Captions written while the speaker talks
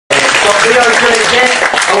but they are going to get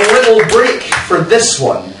a little break for this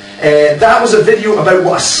one. That was a video about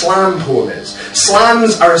what a slam poem is.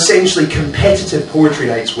 Slams are essentially competitive poetry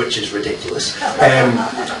nights, which is ridiculous.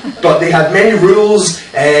 But they had many rules,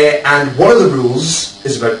 and one of the rules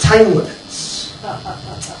is about time limits.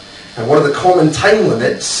 And one of the common time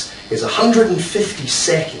limits is 150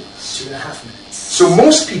 seconds. 2.5 minutes. So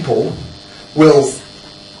most people will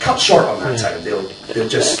cut short on that time. They'll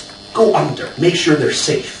just go under, make sure they're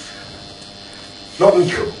safe. Not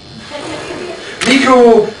Miko.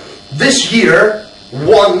 Miko, this year,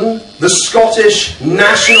 won the Scottish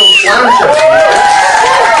National Slam Championship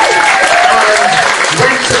and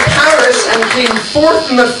went to Paris and came fourth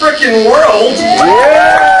in the frickin' world.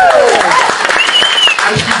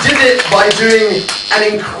 And he did it by doing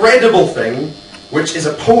an incredible thing, which is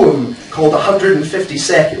a poem called 150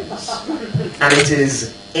 Seconds. And it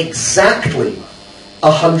is exactly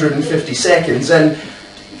 150 seconds. And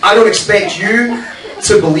I don't expect you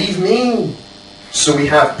to believe me, so we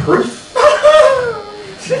have proof.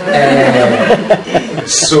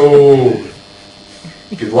 So,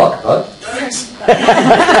 good luck, bud. Thanks.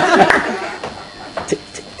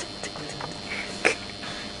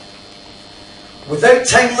 Without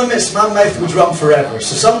time limits, my mouth would run forever.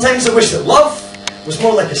 So sometimes I wish that love was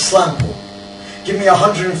more like a slam poem. Give me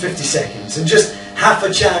 150 seconds and just half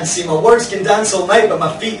a chance. See, my words can dance all night, but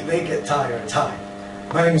my feet, they get tired. Hi,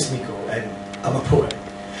 my name is Miko, and I'm a poet.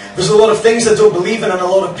 There's a lot of things I don't believe in and a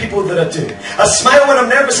lot of people that I do. I smile when I'm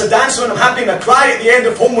nervous, I dance when I'm happy, and I cry at the end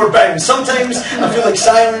of Homeward Bound. Sometimes I feel like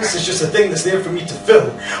silence is just a thing that's there for me to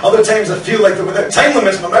fill. Other times I feel like that without time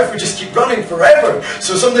limits, my mouth would just keep running forever.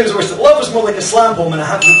 So sometimes I wish that love was more like a slam poem, and I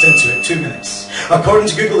have looked into it. 2 minutes.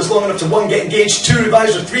 According to Google, it's long enough to 1, get engaged, 2,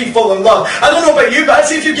 revise, or 3, fall in love. I don't know about you, but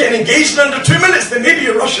I'd say if you're getting engaged in under 2 minutes, then maybe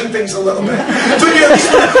you're rushing things a little bit. Don't you at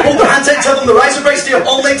least want to hold their hand tight, tell them the riser bright, stay up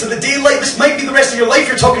all night to the daylight? This might be the rest of your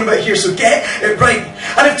life you're talking about here, so get it right.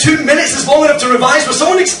 And if 2 minutes is long enough to revise, will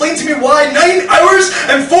someone explain to me why 9 hours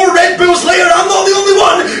and 4 Red Bulls later, I'm not the only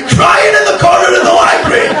one crying in the corner of the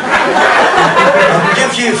library? I'll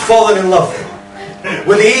give you falling in love.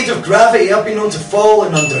 With the aid of gravity, I've been known to fall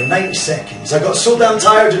in under 90 seconds. I got so damn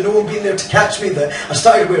tired of no one being there to catch me that I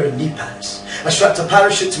started wearing knee pads. I strapped a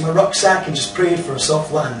parachute to my rucksack and just prayed for a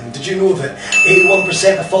soft landing. Did you know that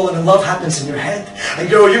 81% of falling in love happens in your head? And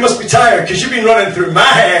girl, you must be tired because you've been running through my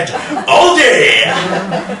head all day.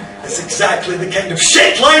 That's exactly the kind of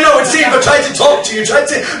shit line I would say if I tried to talk to you, tried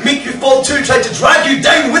to make you fall too, tried to drag you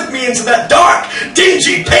down with me into that dark,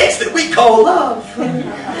 dingy pit that we call love.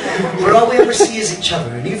 Where all we ever see is each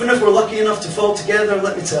other, and even if we're lucky enough to fall together,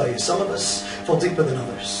 let me tell you, some of us fall deeper than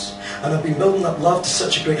others. And I've been building up love to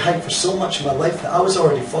such a great height for so much of my life that I was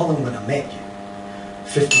already falling when I met you.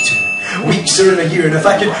 52 weeks or in a year, and if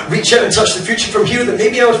I could reach out and touch the future from here, then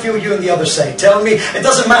maybe I would feel you on the other side, telling me it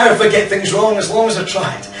doesn't matter if I get things wrong as long as I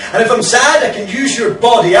tried. And if I'm sad, I can use your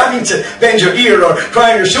body. I mean to bend your ear or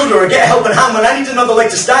cry on your shoulder or get a helping hand when I need another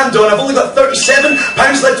leg to stand on. I've only got £37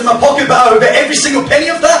 left in my pocket, but I would bet every single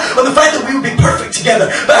penny of that on the fact that we would be perfect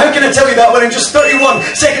together. But how can I tell you that when in just 31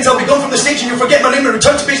 seconds I'll be gone from the stage and you'll forget my name and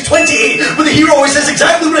return to page 28 where the hero always says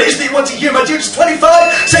exactly what it is that you want to hear. My dear, just 25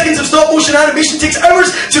 seconds of stop motion animation takes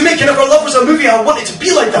hours to make, and if our love was a movie, I want it to be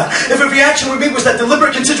like that. If every action we made was that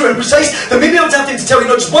deliberate, considerate and precise, then maybe I would have to tell you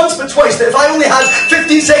not just once but twice that if I only had 15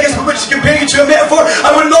 seconds with which to compare you to a metaphor, I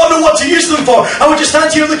would not know what to use them for. I would just stand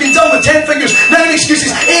here looking dumb with 10 fingers, 9 excuses,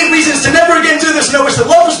 8 reasons to never again do this, and I wish that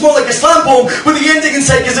love was more like a slam poem with the ending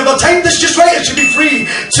inside, because if I timed this just right, I should be free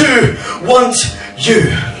to want you.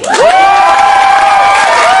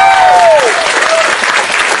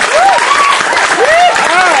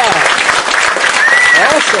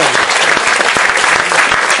 Awesome.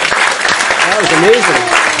 That was amazing.